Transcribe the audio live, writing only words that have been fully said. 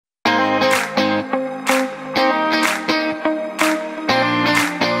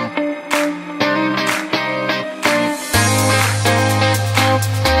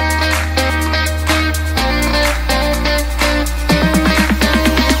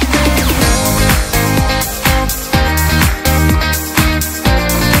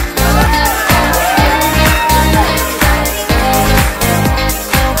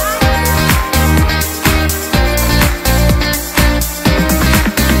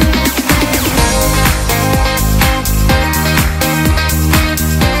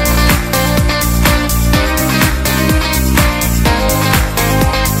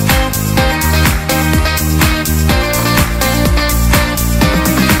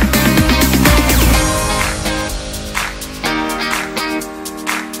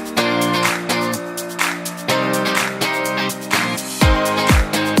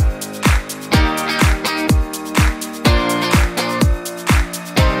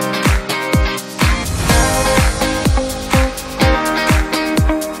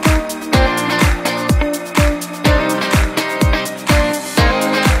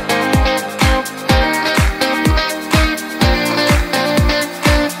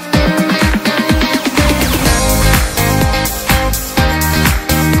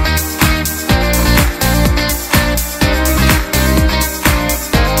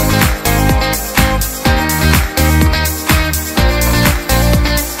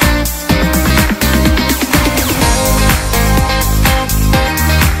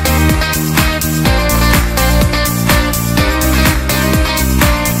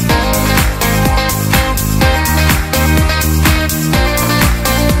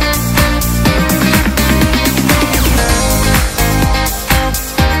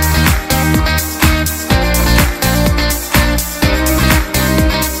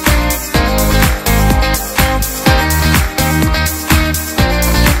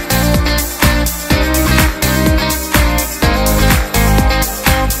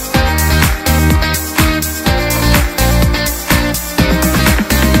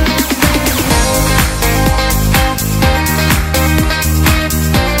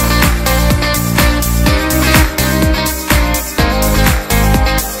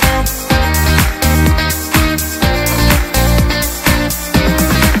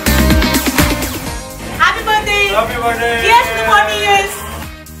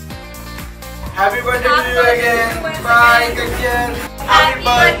Happy birthday to you again. Bye. Take care. Happy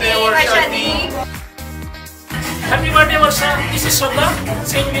birthday, Varshadi. Happy birthday, Varsha. This is Shraddha.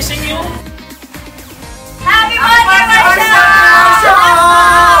 Still missing you. Happy birthday, Varsha.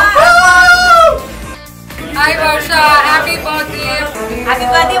 Hi Varsha, happy birthday. Happy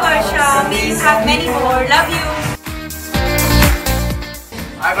birthday, Varsha. May you have many more. Love you.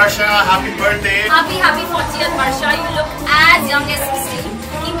 Hi Varsha, happy birthday. Happy 40th Varsha. You look as young as 16.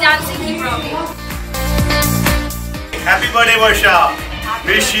 Keep dancing, keep rocking. Happy birthday, Varsha.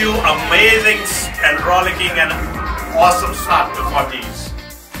 Wish you amazing and rollicking and awesome start to 40s.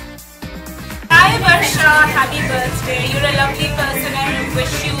 Hi Varsha, happy birthday. You're a lovely person and I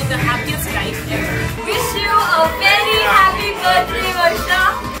wish you the happiest life ever. Wish you a very happy birthday, Varsha.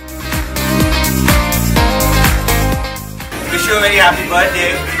 Wish you a very happy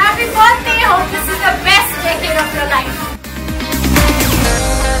birthday. Happy birthday. Hope this is the best decade of your life.